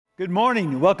Good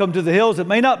morning. Welcome to the Hills. It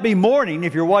may not be morning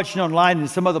if you're watching online in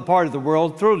some other part of the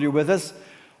world. Thrilled you're with us.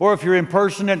 Or if you're in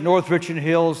person at North Richland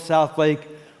Hills, South Lake,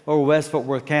 or West Fort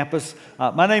Worth campus.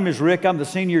 My name is Rick. I'm the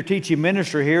senior teaching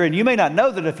minister here. And you may not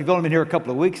know that if you've only been here a couple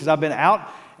of weeks, as I've been out.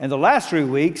 And the last 3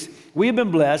 weeks, we've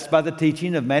been blessed by the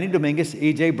teaching of Manny Dominguez,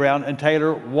 E.J. Brown, and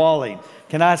Taylor Walling.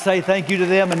 Can I say thank you to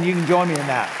them? And you can join me in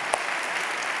that.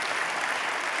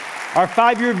 Our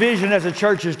 5-year vision as a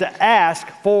church is to ask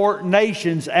for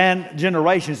nations and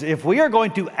generations. If we are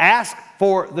going to ask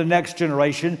for the next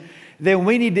generation, then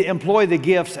we need to employ the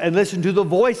gifts and listen to the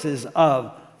voices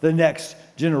of the next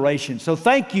generation. So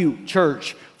thank you,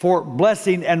 church, for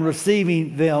blessing and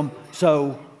receiving them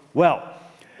so well.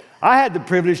 I had the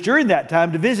privilege during that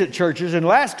time to visit churches, and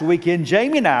last weekend,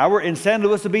 Jamie and I were in San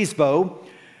Luis Obispo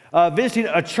visiting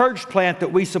a church plant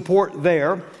that we support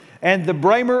there. And the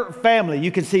Bramer family,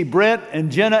 you can see Brent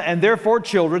and Jenna and their 4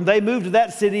 children, they moved to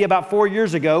that city about 4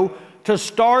 years ago to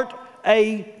start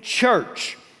a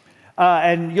church.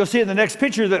 And you'll see in the next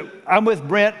picture that I'm with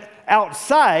Brent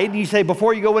outside. You say,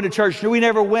 before you go into church, no, we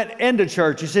never went into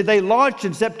church. You see, they launched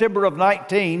in September of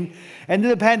 19, and then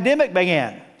the pandemic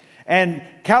began. And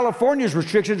California's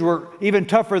restrictions were even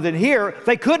tougher than here.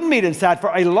 They couldn't meet inside for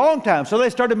a long time, so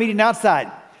they started meeting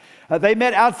outside. They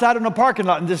met outside in a parking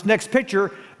lot. In this next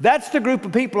picture, that's the group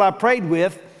of people I prayed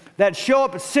with that show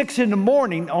up at 6 in the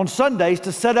morning on Sundays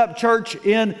to set up church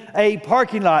in a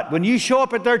parking lot. When you show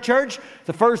up at their church,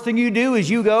 the first thing you do is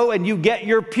you go and you get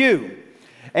your pew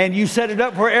and you set it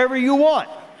up wherever you want.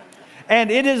 And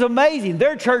it is amazing.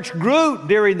 Their church grew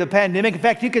during the pandemic. In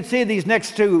fact, you can see these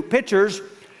next 2 pictures.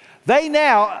 They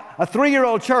now, a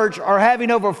 3-year-old church, are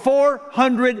having over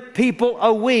 400 people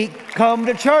a week come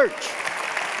to church.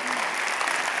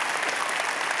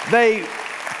 They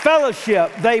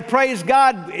fellowship, they praise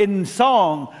God in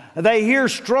song, they hear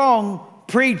strong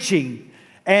preaching,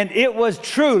 and it was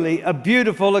truly a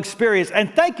beautiful experience.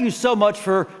 And thank you so much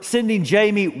for sending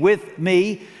Jamie with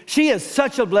me. She is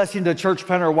such a blessing to church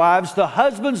planter wives. The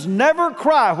husbands never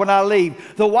cry when I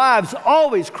leave. The wives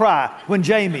always cry when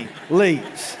Jamie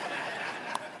leaves.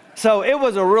 So it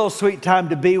was a real sweet time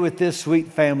to be with this sweet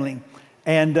family.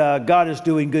 And God is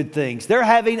doing good things. They're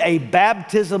having a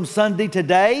baptism Sunday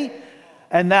today.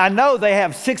 And I know they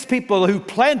have 6 people who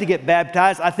plan to get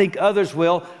baptized. I think others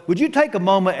will. Would you take a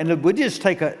moment and would you just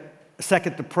take a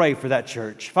second to pray for that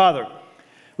church? Father,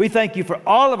 we thank you for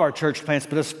all of our church plants,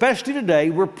 but especially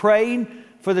today, we're praying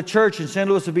for the church in San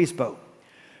Luis Obispo.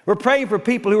 We're praying for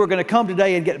people who are going to come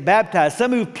today and get baptized.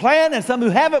 Some who've planned and some who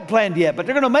haven't planned yet, but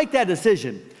they're going to make that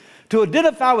decision to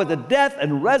identify with the death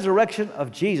and resurrection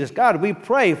of Jesus. God, we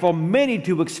pray for many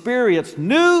to experience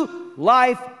new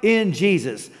life in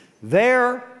Jesus,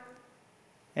 there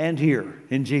and here,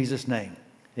 in Jesus' name.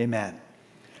 Amen.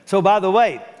 So by the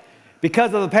way,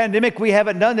 because of the pandemic, we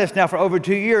haven't done this now for over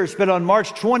 2 years, but on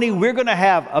March 20, we're going to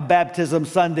have a baptism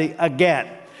Sunday again.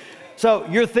 So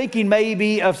you're thinking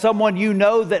maybe of someone you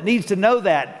know that needs to know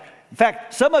that. In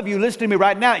fact, some of you listening to me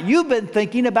right now, you've been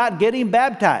thinking about getting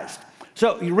baptized.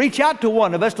 So you reach out to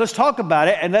one of us, let's talk about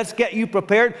it, and let's get you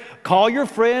prepared. Call your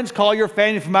friends, call your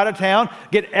family from out of town,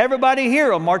 get everybody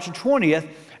here on March 20th,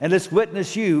 and let's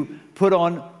witness you put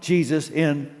on Jesus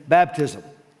in baptism.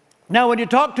 Now, when you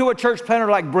talk to a church planter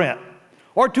like Brent,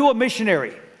 or to a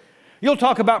missionary, you'll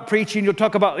talk about preaching, you'll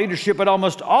talk about leadership, but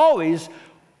almost always,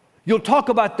 you'll talk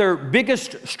about their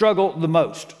biggest struggle the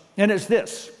most, and it's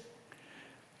this: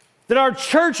 that our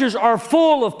churches are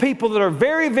full of people that are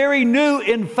very, very new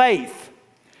in faith.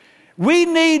 We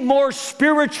need more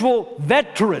spiritual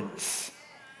veterans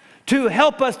to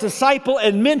help us disciple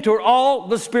and mentor all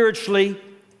the spiritually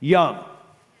young.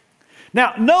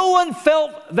 Now, no one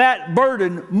felt that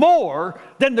burden more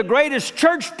than the greatest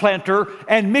church planter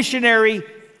and missionary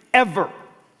ever,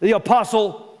 the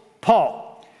Apostle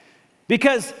Paul.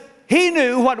 Because he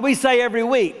knew what we say every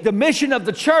week. The mission of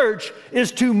the church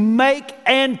is to make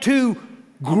and to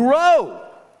grow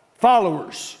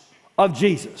followers of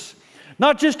Jesus.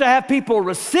 Not just to have people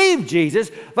receive Jesus,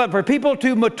 but for people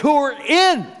to mature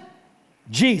in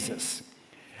Jesus.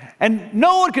 And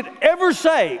no one could ever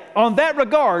say on that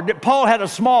regard that Paul had a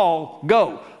small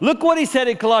go. Look what he said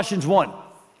in Colossians 1.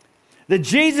 That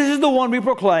Jesus is the one we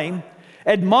proclaim,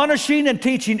 admonishing and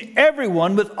teaching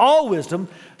everyone with all wisdom,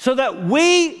 so that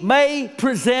we may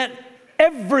present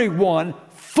everyone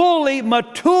fully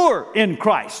mature in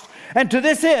Christ. And to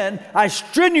this end, I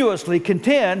strenuously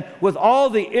contend with all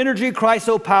the energy Christ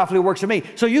so powerfully works in me.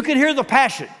 So you can hear the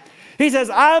passion. He says,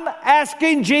 I'm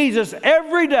asking Jesus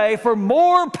every day for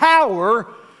more power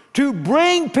to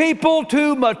bring people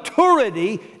to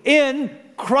maturity in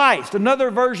Christ.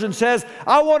 Another version says,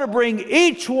 I want to bring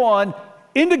each one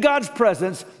into God's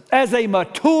presence as a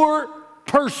mature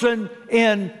person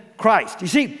in Christ. You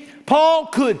see, Paul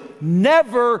could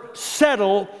never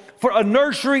settle for a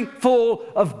nursery full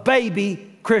of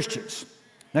baby Christians.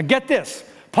 Now get this,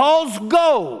 Paul's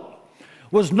goal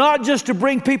was not just to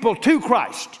bring people to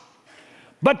Christ,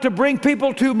 but to bring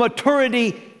people to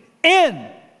maturity in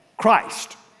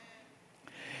Christ.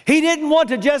 He didn't want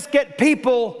to just get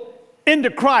people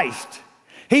into Christ.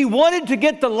 He wanted to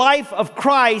get the life of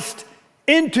Christ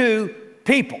into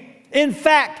people. In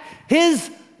fact, his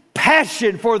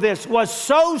passion for this was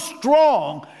so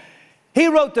strong, he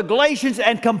wrote the Galatians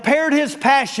and compared his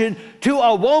passion to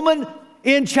a woman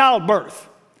in childbirth.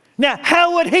 Now,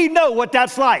 how would he know what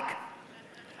that's like?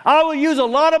 I will use a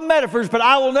lot of metaphors, but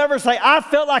I will never say, I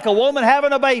felt like a woman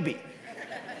having a baby.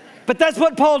 But that's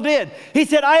what Paul did. He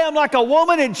said, I am like a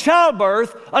woman in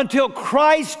childbirth until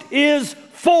Christ is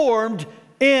formed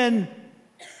in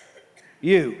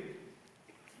you.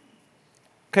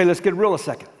 Okay, let's get real a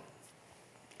second.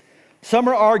 Some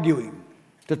are arguing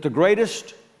that the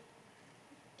greatest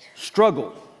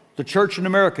struggle the church in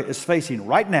America is facing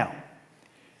right now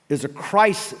is a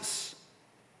crisis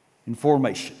in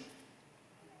formation.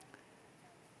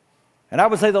 And I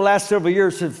would say the last several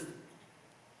years have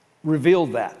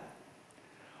revealed that.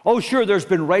 Oh, sure, there's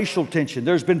been racial tension,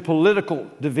 there's been political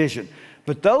division,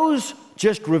 but those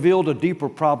just revealed a deeper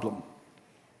problem.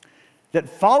 That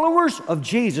followers of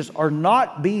Jesus are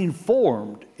not being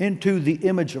formed into the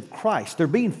image of Christ. They're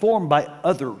being formed by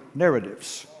other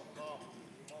narratives.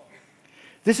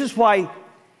 This is why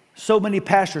so many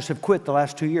pastors have quit the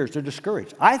last 2 years. They're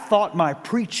discouraged. I thought my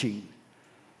preaching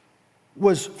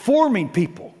was forming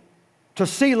people to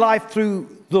see life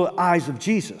through the eyes of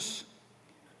Jesus.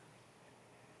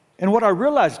 And what I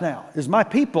realize now is my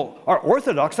people are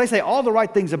orthodox. They say all the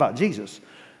right things about Jesus,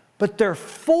 but they're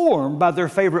formed by their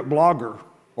favorite blogger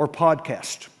or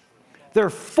podcast.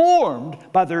 They're formed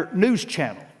by their news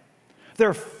channel.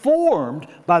 They're formed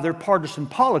by their partisan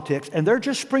politics, and they're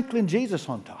just sprinkling Jesus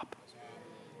on top.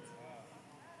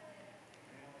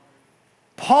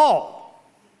 Paul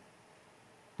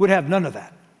would have none of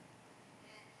that.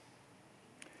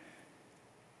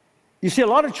 You see, a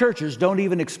lot of churches don't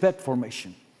even expect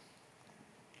formation.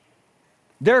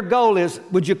 Their goal is,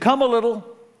 would you come a little?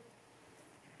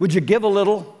 Would you give a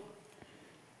little?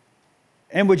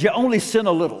 And would you only sin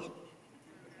a little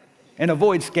and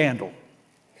avoid scandal?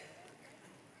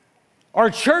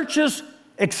 Our churches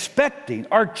expecting,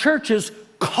 our churches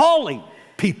calling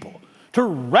people to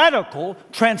radical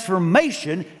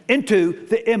transformation into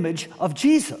the image of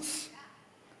Jesus.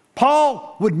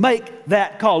 Paul would make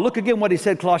that call. Look again what he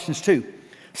said, Colossians 2.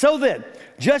 So then,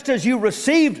 just as you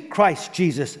received Christ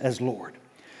Jesus as Lord,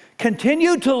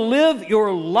 continue to live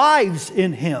your lives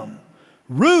in Him,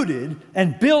 rooted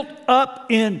and built up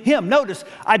in Him. Notice,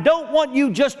 I don't want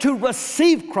you just to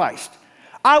receive Christ.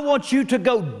 I want you to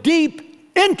go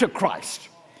deep into Christ.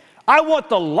 I want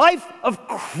the life of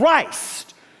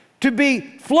Christ to be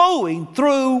flowing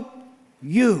through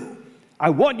you.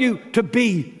 I want you to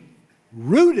be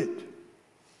rooted.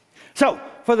 So,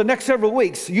 for the next several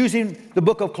weeks, using the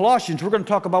book of Colossians, we're going to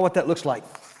talk about what that looks like.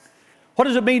 What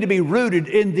does it mean to be rooted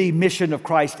in the mission of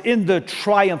Christ, in the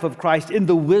triumph of Christ, in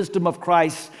the wisdom of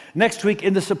Christ? Next week,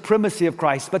 in the supremacy of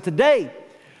Christ. But today,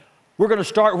 we're going to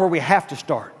start where we have to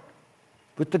start,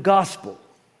 with the gospel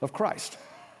of Christ.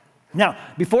 Now,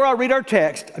 before I read our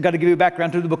text, I've got to give you a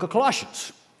background to the book of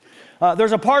Colossians.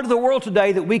 There's a part of the world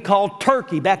today that we call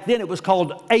Turkey. Back then, it was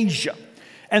called Asia.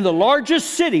 And the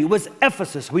largest city was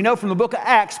Ephesus. We know from the book of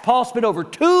Acts, Paul spent over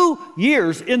 2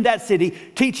 years in that city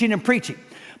teaching and preaching.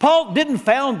 Paul didn't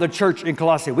found the church in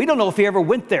Colossae. We don't know if he ever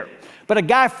went there. But a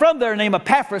guy from there named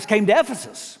Epaphras came to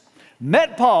Ephesus,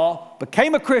 met Paul,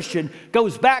 became a Christian,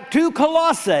 goes back to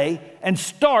Colossae, and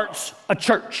starts a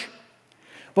church.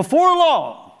 Before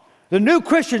long, the new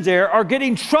Christians there are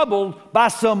getting troubled by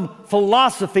some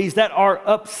philosophies that are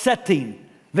upsetting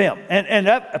them. And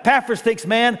Epaphras thinks,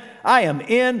 man, I am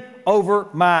in over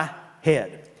my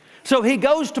head. So he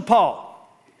goes to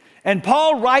Paul, and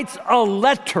Paul writes a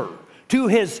letter to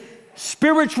his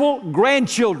spiritual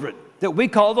grandchildren that we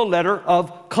call the letter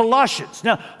of Colossians.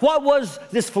 Now, what was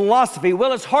this philosophy?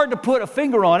 Well, it's hard to put a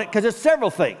finger on it because it's several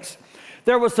things.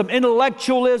 There was some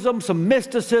intellectualism, some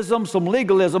mysticism, some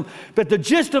legalism, but the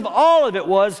gist of all of it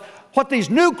was what these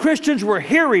new Christians were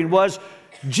hearing was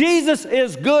Jesus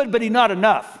is good, but He's not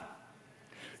enough.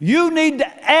 You need to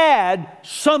add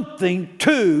something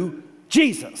to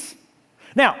Jesus.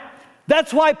 Now,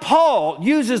 that's why Paul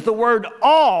uses the word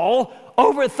all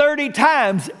over 30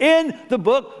 times in the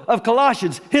book of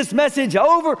Colossians. His message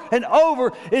over and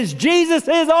over is Jesus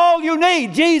is all you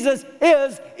need. Jesus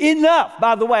is enough.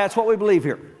 By the way, that's what we believe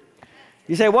here.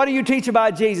 You say, what do you teach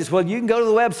about Jesus? Well, you can go to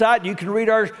the website. You can read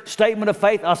our statement of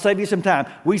faith. I'll save you some time.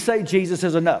 We say Jesus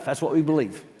is enough. That's what we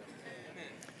believe.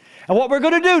 And what we're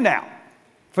going to do now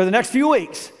for the next few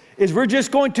weeks is we're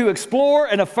just going to explore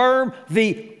and affirm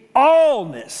the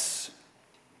allness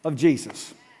of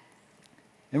Jesus.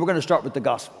 And we're going to start with the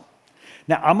gospel.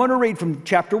 Now, I'm going to read from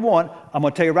chapter 1. I'm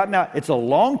going to tell you right now, it's a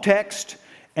long text,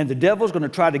 and the devil's going to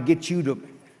try to get you to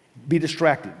be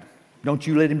distracted. Don't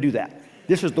you let him do that.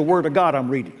 This is the word of God I'm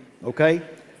reading, okay?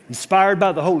 Inspired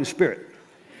by the Holy Spirit.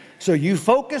 So you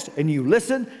focus and you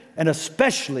listen, and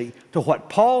especially to what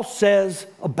Paul says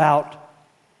about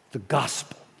the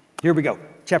gospel. Here we go.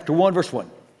 Chapter 1, verse 1.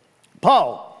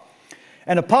 Paul,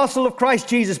 an apostle of Christ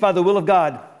Jesus by the will of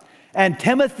God, and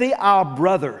Timothy, our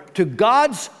brother, to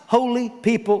God's holy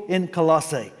people in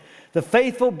Colossae, the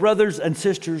faithful brothers and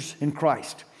sisters in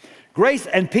Christ. Grace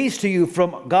and peace to you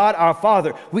from God our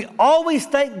Father. We always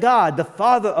thank God, the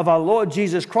Father of our Lord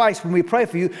Jesus Christ, when we pray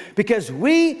for you, because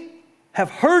we have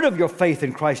heard of your faith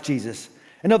in Christ Jesus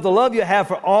and of the love you have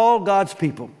for all God's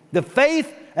people. The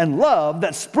faith and love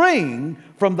that spring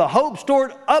from the hope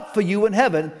stored up for you in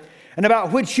heaven, and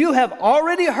about which you have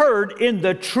already heard in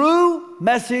the true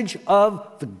message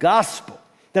of the gospel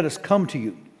that has come to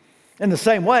you. In the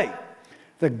same way,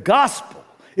 the gospel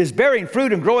is bearing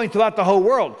fruit and growing throughout the whole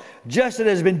world, just as it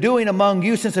has been doing among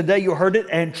you since the day you heard it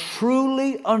and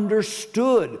truly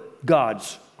understood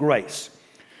God's grace.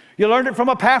 You learned it from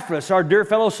Epaphras, our dear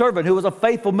fellow servant, who was a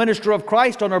faithful minister of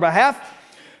Christ on our behalf,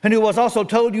 and who has also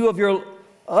told you of your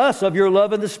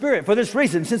love in the Spirit. For this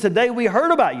reason, since the day we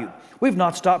heard about you, we've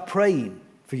not stopped praying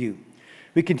for you.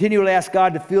 We continually ask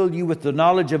God to fill you with the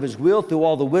knowledge of His will through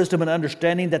all the wisdom and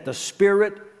understanding that the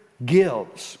Spirit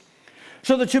gives,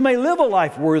 so that you may live a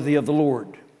life worthy of the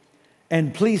Lord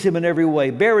and please Him in every way,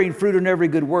 bearing fruit in every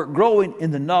good work, growing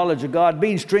in the knowledge of God,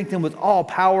 being strengthened with all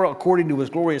power according to His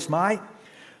glorious might,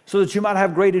 so that you might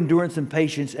have great endurance and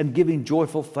patience, and giving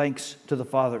joyful thanks to the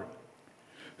Father,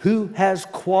 who has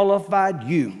qualified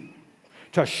you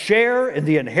to share in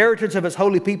the inheritance of His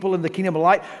holy people in the kingdom of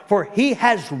light. For He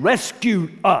has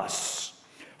rescued us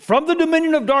from the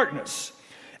dominion of darkness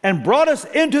and brought us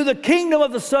into the kingdom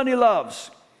of the Son He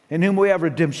loves, in whom we have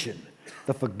redemption,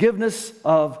 the forgiveness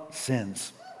of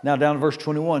sins. Now down to verse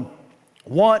 21.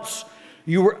 Once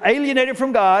you were alienated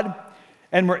from God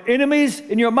and were enemies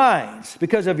in your minds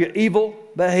because of your evil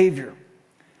behavior.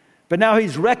 But now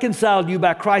He's reconciled you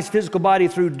by Christ's physical body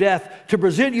through death to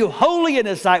present you holy in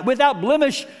His sight, without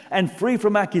blemish and free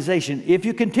from accusation, if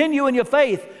you continue in your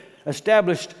faith,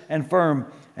 established and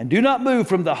firm, and do not move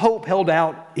from the hope held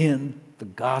out in the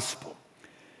gospel.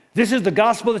 This is the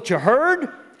gospel that you heard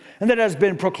and that has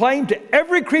been proclaimed to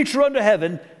every creature under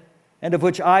heaven, and of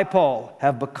which I, Paul,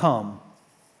 have become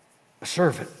a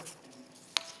servant.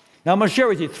 Now I'm going to share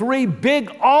with you 3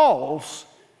 big alls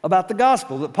about the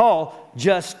gospel that Paul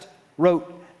just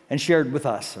wrote and shared with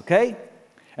us, okay?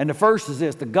 And the first is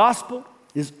this: the gospel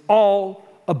is all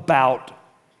about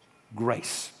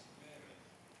grace.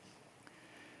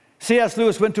 C.S.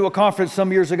 Lewis went to a conference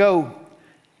some years ago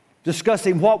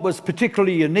discussing what was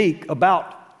particularly unique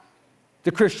about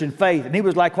the Christian faith. And he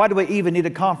was like, why do we even need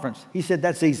a conference? He said,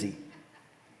 that's easy.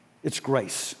 It's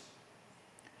grace.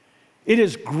 It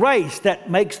is grace that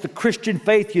makes the Christian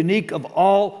faith unique of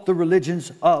all the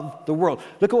religions of the world.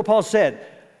 Look at what Paul said.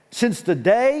 Since the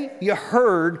day you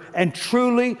heard and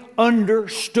truly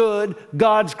understood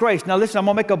God's grace. Now listen, I'm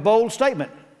going to make a bold statement.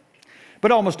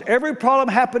 But almost every problem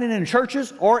happening in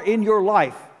churches or in your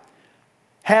life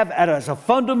have as a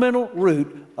fundamental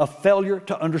root a failure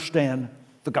to understand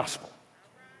the gospel.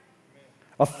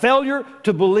 A failure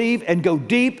to believe and go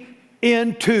deep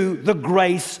into the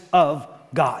grace of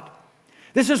God.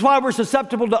 This is why we're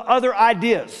susceptible to other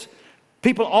ideas.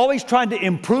 People always trying to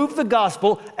improve the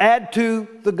gospel, add to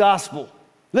the gospel.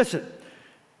 Listen,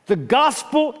 the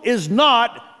gospel is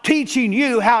not teaching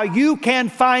you how you can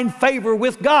find favor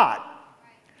with God.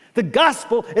 The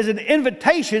gospel is an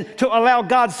invitation to allow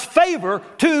God's favor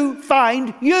to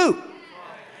find you.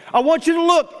 I want you to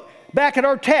look back at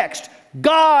our text.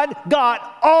 God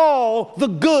got all the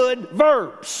good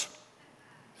verbs.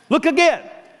 Look again.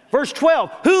 Verse 12,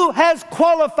 who has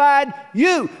qualified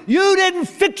you? You didn't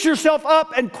fix yourself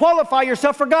up and qualify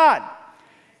yourself for God.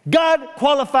 God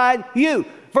qualified you.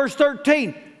 Verse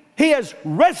 13, He has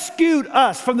rescued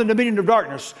us from the dominion of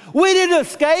darkness. We didn't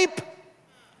escape.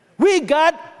 We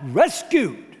got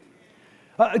rescued.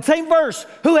 Same verse,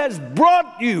 who has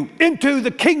brought you into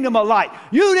the kingdom of light.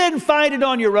 You didn't find it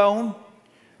on your own.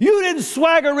 You didn't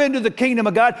swagger into the kingdom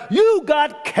of God. You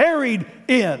got carried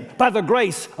in by the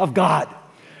grace of God.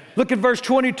 Look at verse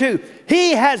 22.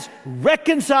 He has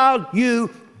reconciled you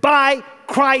by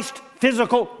Christ's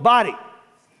physical body.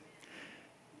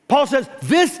 Paul says,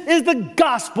 this is the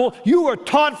gospel you were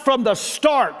taught from the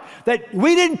start, that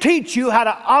we didn't teach you how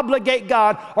to obligate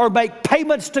God or make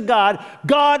payments to God.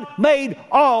 God made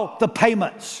all the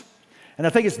payments. And I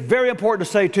think it's very important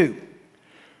to say too,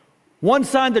 one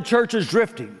sign the church is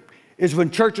drifting is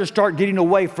when churches start getting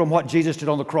away from what Jesus did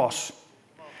on the cross.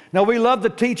 Now, we love the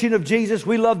teaching of Jesus.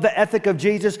 We love the ethic of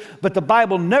Jesus. But the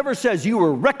Bible never says you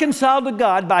were reconciled to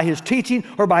God by his teaching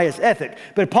or by his ethic.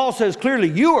 But Paul says clearly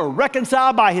you were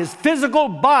reconciled by his physical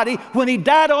body when he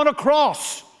died on a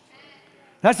cross.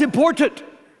 That's important.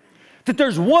 That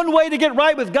there's one way to get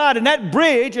right with God, and that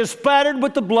bridge is splattered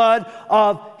with the blood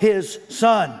of his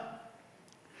Son.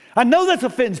 I know this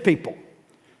offends people.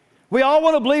 We all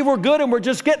want to believe we're good and we're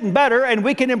just getting better and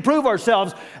we can improve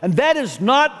ourselves. And that is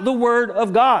not the word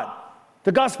of God.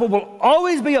 The gospel will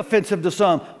always be offensive to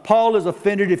some. Paul is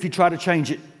offended if you try to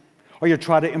change it or you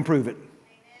try to improve it.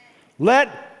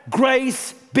 Let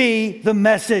grace be the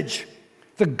message.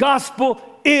 The gospel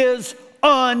is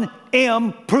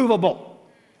unimprovable.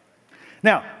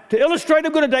 Now, to illustrate,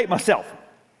 I'm going to date myself.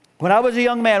 When I was a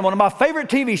young man, one of my favorite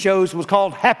TV shows was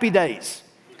called Happy Days.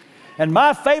 And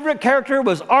my favorite character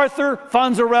was Arthur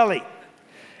Fonzarelli.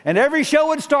 And every show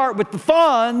would start with the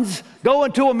Fonz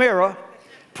going to a mirror,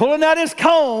 pulling out his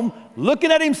comb,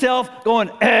 looking at himself, going,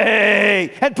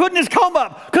 hey, and putting his comb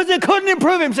up because he couldn't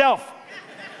improve himself.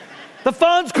 The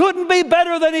Fonz couldn't be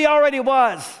better than he already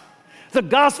was. The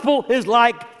gospel is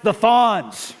like the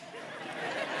Fonz.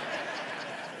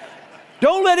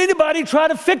 Don't let anybody try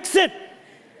to fix it.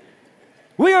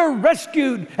 We are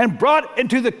rescued and brought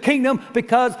into the kingdom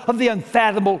because of the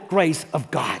unfathomable grace of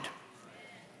God.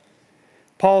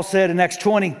 Paul said in Acts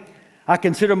 20, I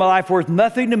consider my life worth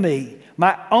nothing to me.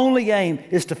 My only aim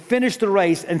is to finish the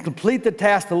race and complete the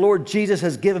task the Lord Jesus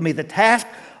has given me, the task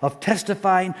of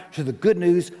testifying to the good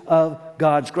news of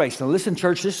God's grace. Now listen,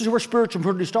 church, this is where spiritual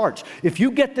maturity starts. If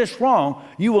you get this wrong,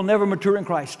 you will never mature in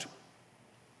Christ.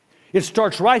 It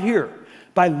starts right here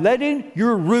by letting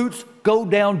your roots go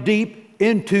down deep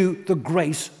into the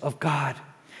grace of God.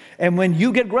 And when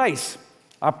you get grace,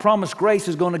 I promise grace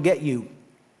is going to get you. And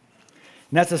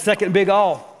that's the second big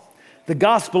all. The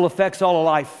gospel affects all of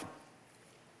life.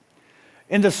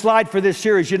 In the slide for this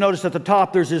series, you notice at the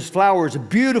top there's these flowers,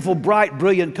 beautiful, bright,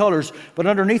 brilliant colors, but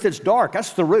underneath it's dark.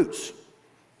 That's the roots.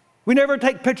 We never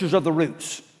take pictures of the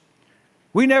roots.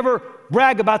 We never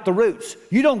brag about the roots.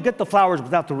 You don't get the flowers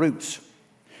without the roots.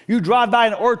 You drive by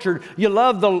an orchard, you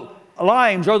love the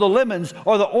limes or the lemons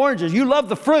or the oranges. You love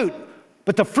the fruit,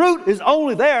 but the fruit is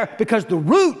only there because the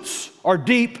roots are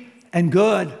deep and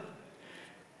good.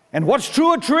 And what's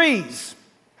true of trees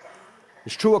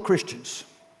is true of Christians.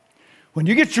 When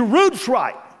you get your roots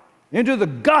right into the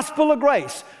gospel of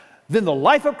grace, then the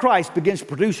life of Christ begins to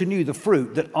produce in you the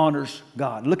fruit that honors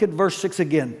God. Look at verse 6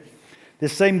 again.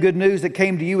 This same good news that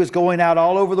came to you is going out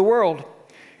all over the world.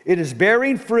 It is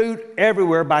bearing fruit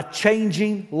everywhere by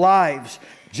changing lives,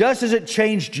 just as it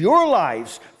changed your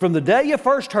lives from the day you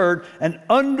first heard and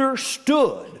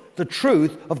understood the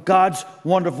truth of God's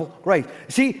wonderful grace.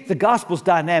 See, the gospel's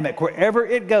dynamic. Wherever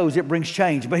it goes, it brings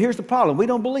change. But here's the problem. We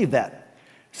don't believe that.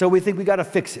 So we think we got to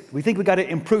fix it. We think we got to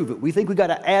improve it. We think we got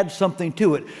to add something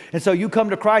to it. And so you come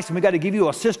to Christ and we got to give you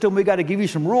a system. We got to give you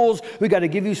some rules. We got to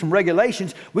give you some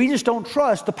regulations. We just don't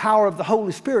trust the power of the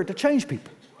Holy Spirit to change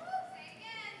people.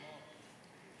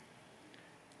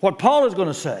 What Paul is going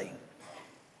to say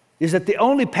is that the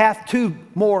only path to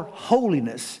more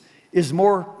holiness is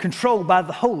more controlled by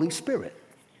the Holy Spirit.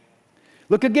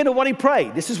 Look again at what he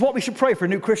prayed. This is what we should pray for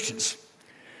new Christians.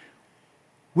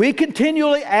 We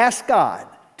continually ask God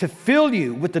to fill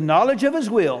you with the knowledge of his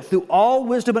will through all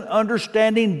wisdom and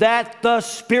understanding that the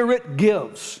Spirit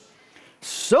gives,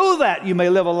 so that you may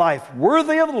live a life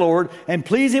worthy of the Lord and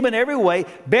please him in every way,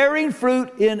 bearing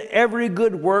fruit in every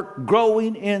good work,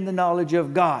 growing in the knowledge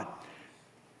of God.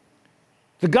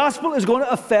 The gospel is going to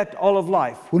affect all of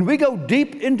life. When we go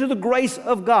deep into the grace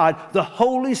of God, the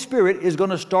Holy Spirit is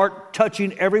going to start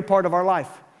touching every part of our life.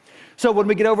 So when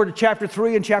we get over to chapter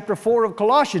 3 and chapter 4 of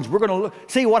Colossians, we're going to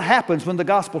see what happens when the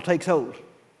gospel takes hold.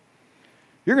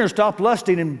 You're going to stop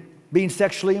lusting and being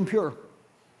sexually impure.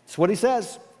 That's what he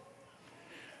says.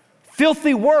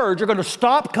 Filthy words are going to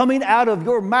stop coming out of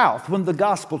your mouth when the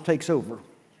gospel takes over.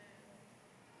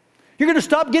 You're going to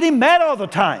stop getting mad all the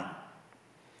time.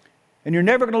 And you're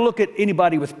never going to look at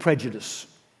anybody with prejudice.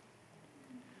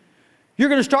 You're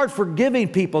going to start forgiving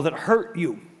people that hurt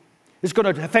you. It's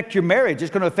going to affect your marriage.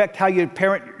 It's going to affect how you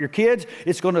parent your kids.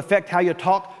 It's going to affect how you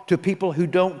talk to people who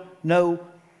don't know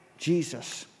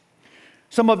Jesus.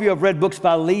 Some of you have read books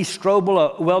by Lee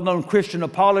Strobel, a well-known Christian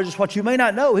apologist. What you may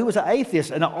not know, he was an atheist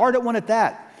and an ardent one at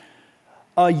that.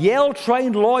 A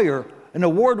Yale-trained lawyer, an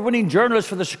award-winning journalist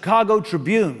for the Chicago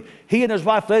Tribune. He and his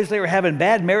wife Leslie are having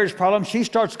bad marriage problems. She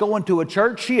starts going to a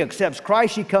church. She accepts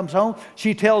Christ. She comes home.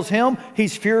 She tells him.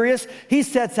 He's furious. He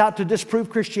sets out to disprove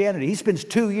Christianity. He spends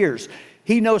 2 years.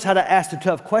 He knows how to ask the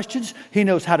tough questions. He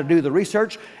knows how to do the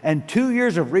research. And 2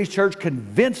 years of research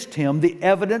convinced him the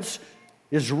evidence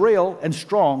is real and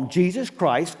strong. Jesus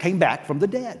Christ came back from the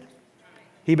dead.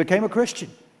 He became a Christian.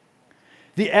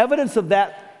 The evidence of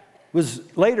that was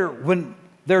later when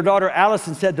their daughter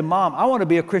Allison said to Mom, I want to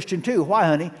be a Christian too. Why,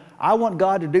 honey? I want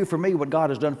God to do for me what God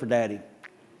has done for Daddy.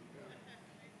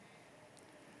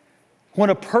 When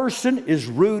a person is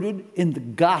rooted in the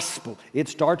gospel, it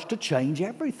starts to change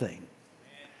everything.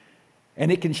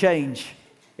 And it can change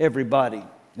everybody.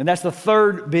 And that's the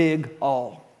third big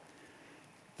all.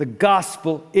 The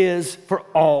gospel is for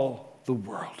all the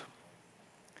world.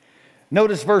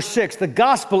 Notice verse 6, the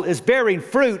gospel is bearing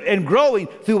fruit and growing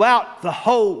throughout the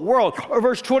whole world. Or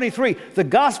verse 23, the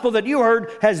gospel that you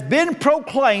heard has been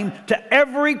proclaimed to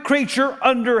every creature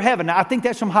under heaven. Now, I think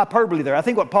that's some hyperbole there. I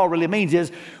think what Paul really means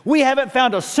is we haven't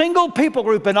found a single people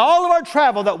group in all of our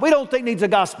travel that we don't think needs a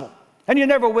gospel. And you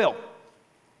never will.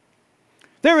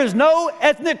 There is no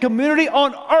ethnic community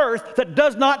on earth that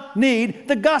does not need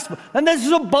the gospel. And this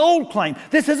is a bold claim.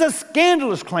 This is a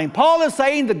scandalous claim. Paul is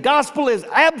saying the gospel is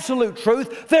absolute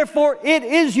truth. Therefore, it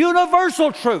is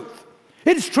universal truth.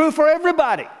 It's true for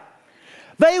everybody.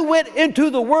 They went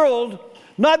into the world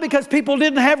not because people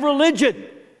didn't have religion,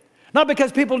 not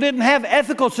because people didn't have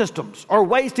ethical systems or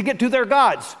ways to get to their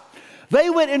gods.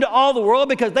 They went into all the world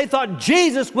because they thought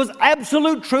Jesus was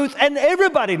absolute truth and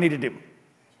everybody needed him.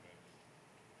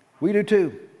 We do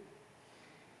too.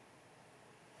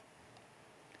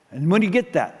 And when you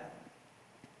get that,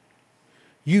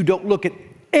 you don't look at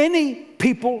any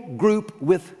people group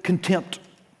with contempt,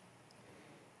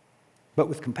 but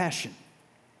with compassion.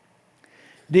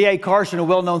 D.A. Carson, a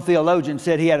well-known theologian,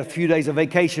 said he had a few days of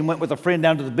vacation, went with a friend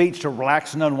down to the beach to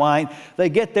relax and unwind. They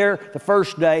get there the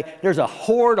first day, there's a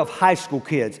horde of high school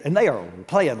kids, and they are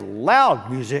playing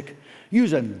loud music,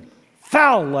 using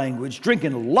foul language,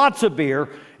 drinking lots of beer,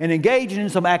 and engaging in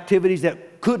some activities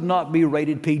that could not be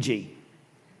rated PG.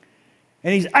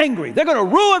 And he's angry. They're going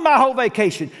to ruin my whole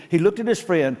vacation. He looked at his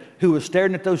friend who was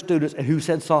staring at those students and who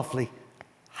said softly,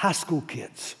 high school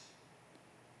kids,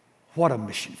 what a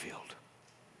mission field.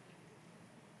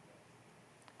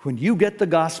 When you get the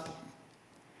gospel,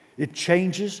 it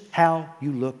changes how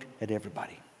you look at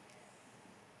everybody.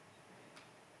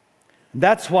 And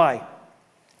that's why,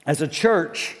 as a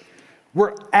church,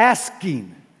 we're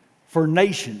asking for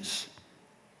nations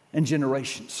and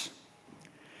generations.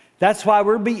 That's why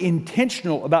we're being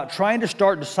intentional about trying to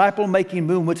start disciple-making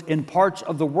movements in parts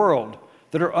of the world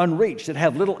that are unreached, that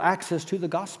have little access to the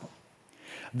gospel.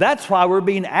 That's why we're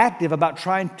being active about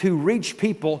trying to reach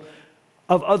people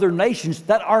of other nations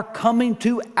that are coming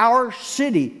to our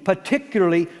city,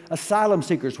 particularly asylum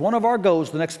seekers. One of our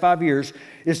goals the next 5 years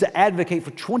is to advocate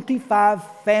for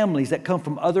 25 families that come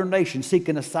from other nations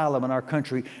seeking asylum in our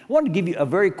country. I wanted to give you a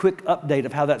very quick update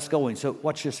of how that's going, so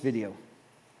watch this video.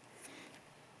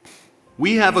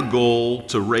 We have a goal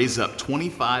to raise up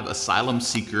 25 asylum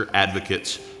seeker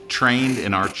advocates trained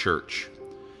in our church.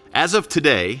 As of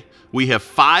today, we have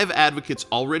 5 advocates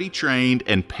already trained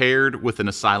and paired with an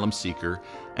asylum seeker,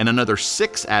 and another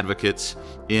 6 advocates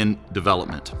in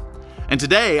development. And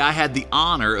today I had the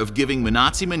honor of giving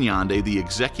Minatsi Manyande, the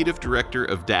executive director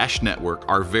of Dash Network,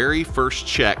 our very first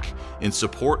check in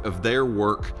support of their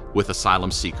work with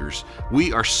asylum seekers.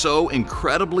 We are so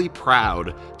incredibly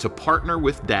proud to partner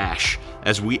with Dash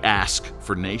as we ask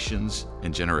for nations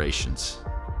and generations.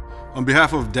 On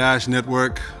behalf of Dash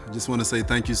Network, I just want to say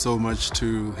thank you so much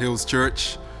to Hills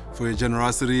Church for your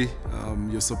generosity.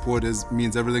 Your support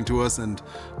means everything to us, and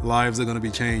lives are going to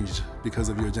be changed because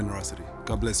of your generosity.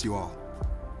 God bless you all.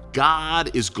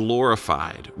 God is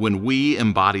glorified when we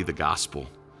embody the gospel.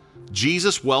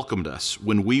 Jesus welcomed us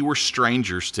when we were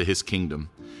strangers to his kingdom,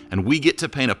 and we get to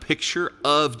paint a picture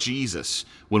of Jesus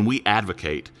when we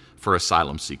advocate for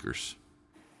asylum seekers.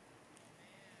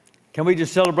 Can we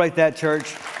just celebrate that,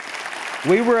 church?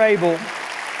 We were able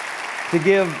to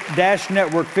give Dash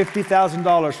Network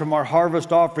 $50,000 from our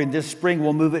harvest offering. This spring,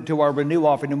 we'll move it to our renew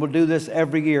offering, and we'll do this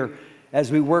every year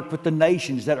as we work with the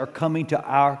nations that are coming to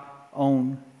our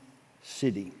own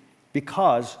city,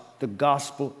 because the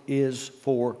gospel is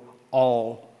for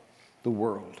all the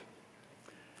world.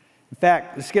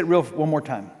 fact, let's get real one more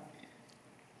time.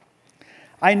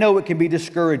 I know it can be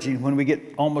discouraging when we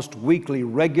get almost weekly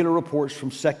regular reports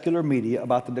from secular media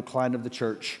about the decline of the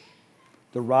church,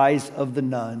 the rise of the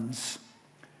nuns.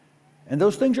 And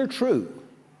those things are true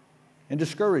and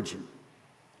discouraging.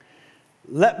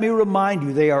 Let me remind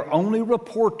you, they are only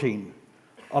reporting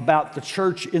about the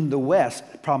church in the West,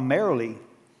 primarily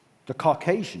the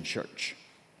Caucasian church.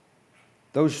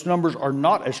 Those numbers are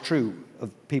not as true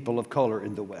of people of color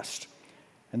in the West.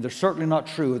 And they're certainly not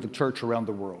true of the church around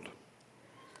the world.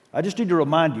 I just need to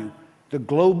remind you, the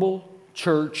global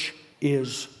church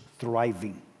is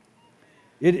thriving.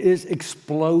 It is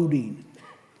exploding.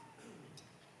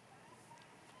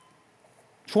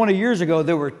 20 years ago,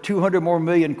 there were 200 more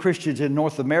million Christians in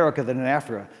North America than in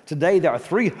Africa. Today, there are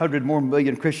 300 more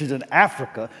million Christians in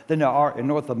Africa than there are in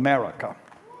North America.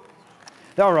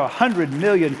 There are 100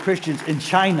 million Christians in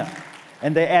China,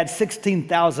 and they add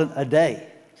 16,000 a day.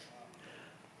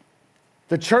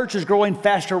 The church is growing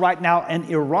faster right now in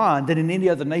Iran than in any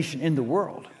other nation in the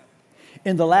world.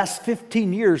 In the last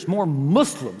 15 years, more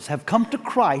Muslims have come to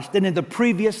Christ than in the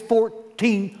previous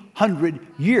 1,400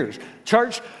 years.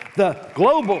 Church, the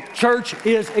global church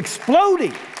is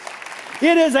exploding.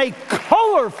 It is a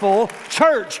colorful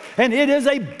church, and it is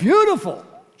a beautiful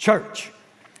church.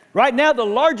 Right now, the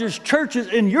largest churches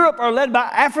in Europe are led by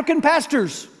African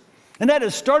pastors, and that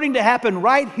is starting to happen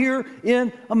right here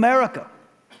in America.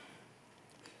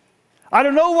 I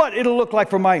don't know what it'll look like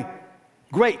for my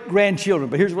great-grandchildren,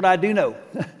 but here's what I do know.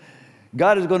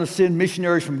 God is going to send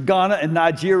missionaries from Ghana and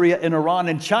Nigeria and Iran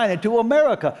and China to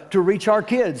America to reach our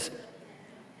kids.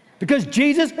 Because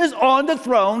Jesus is on the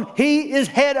throne, He is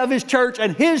head of His church,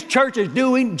 and His church is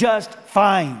doing just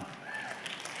fine.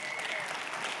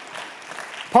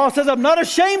 Paul says, I'm not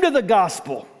ashamed of the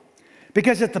gospel,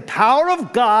 because it's the power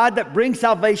of God that brings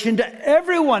salvation to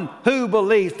everyone who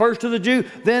believes, first to the Jew,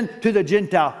 then to the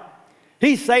Gentile.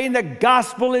 He's saying the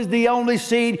gospel is the only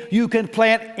seed you can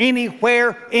plant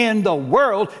anywhere in the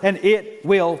world, and it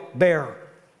will bear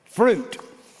fruit.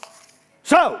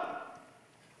 So,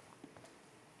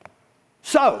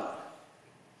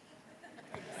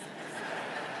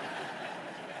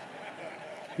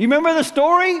 you remember the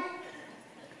story?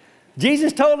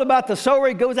 Jesus told about the sower.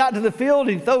 He goes out to the field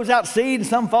and he throws out seed, and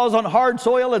some falls on hard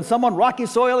soil, and some on rocky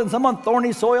soil, and some on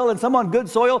thorny soil, and some on good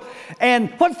soil. And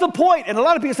what's the point? And a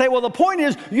lot of people say, well, the point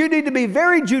is you need to be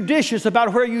very judicious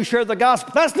about where you share the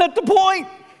gospel. That's not the point.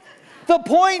 The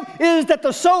point is that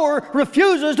the sower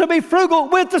refuses to be frugal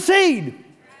with the seed.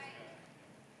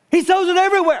 He sows it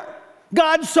everywhere.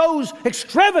 God sows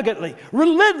extravagantly,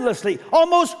 relentlessly,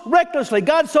 almost recklessly.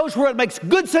 God sows where it makes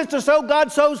good sense to sow.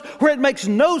 God sows where it makes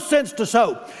no sense to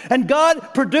sow. And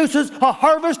God produces a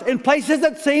harvest in places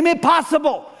that seem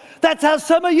impossible. That's how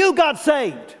some of you got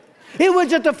saved. It was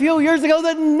just a few years ago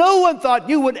that no one thought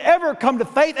you would ever come to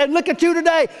faith, and look at you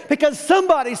today, because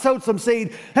somebody sowed some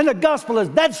seed, and the gospel is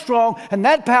that strong and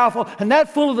that powerful and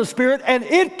that full of the Spirit, and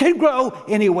it can grow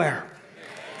anywhere.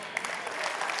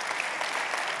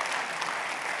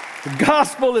 The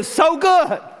gospel is so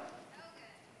good.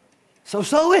 So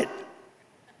sow it.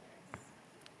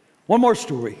 One more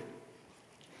story.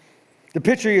 The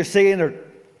picture you're seeing are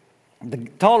the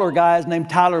taller guy is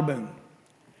named Tyler Boone.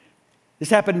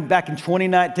 This happened back in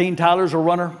 2019. Tyler's a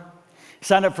runner. He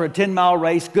signed up for a 10-mile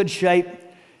race, good shape.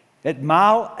 At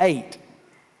mile 8,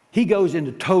 he goes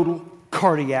into total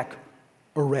cardiac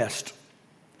arrest.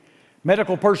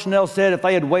 Medical personnel said if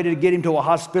they had waited to get him to a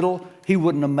hospital, he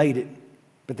wouldn't have made it.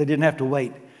 But they didn't have to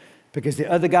wait, because the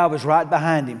other guy was right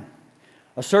behind him.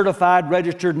 A certified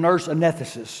registered nurse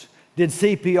anesthetist did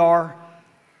CPR,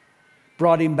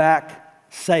 brought him back,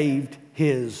 saved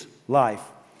his life.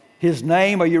 His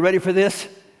name, are you ready for this?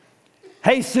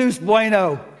 Jesus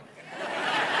Bueno.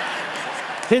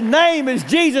 His name is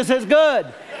Jesus is good.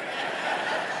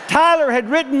 Tyler had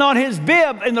written on his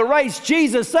bib in the race,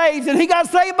 Jesus saves, and he got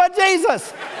saved by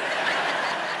Jesus.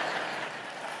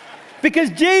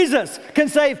 Because Jesus can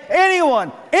save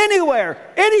anyone, anywhere,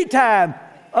 anytime,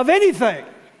 of anything.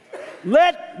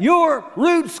 Let your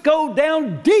roots go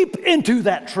down deep into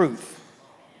that truth,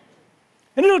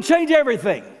 and it'll change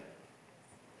everything.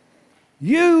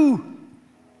 You,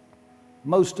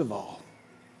 most of all.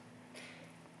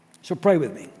 So pray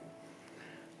with me.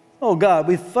 Oh God,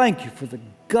 we thank you for the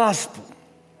gospel,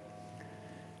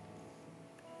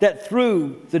 that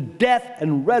through the death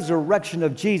and resurrection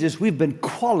of Jesus, we've been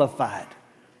qualified,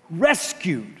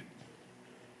 rescued,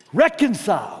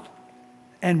 reconciled,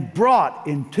 and brought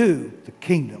into the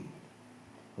kingdom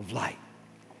of light.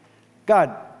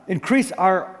 God, increase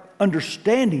our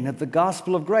understanding of the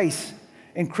gospel of grace.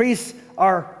 Increase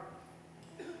our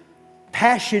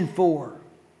passion for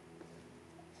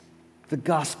the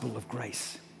gospel of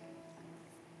grace.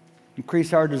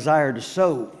 Increase our desire to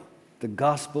sow the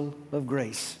gospel of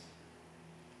grace.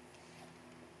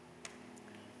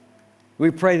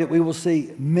 We pray that we will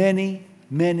see many,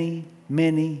 many,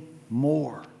 many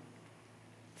more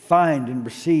find and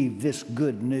receive this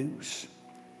good news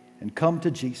and come to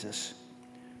Jesus,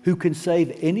 who can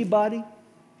save anybody,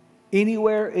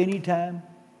 anywhere, anytime,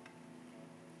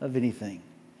 of anything.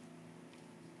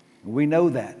 We know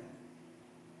that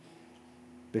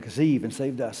because He even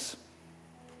saved us.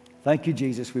 Thank you,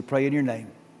 Jesus. We pray in your name.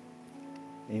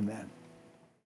 Amen.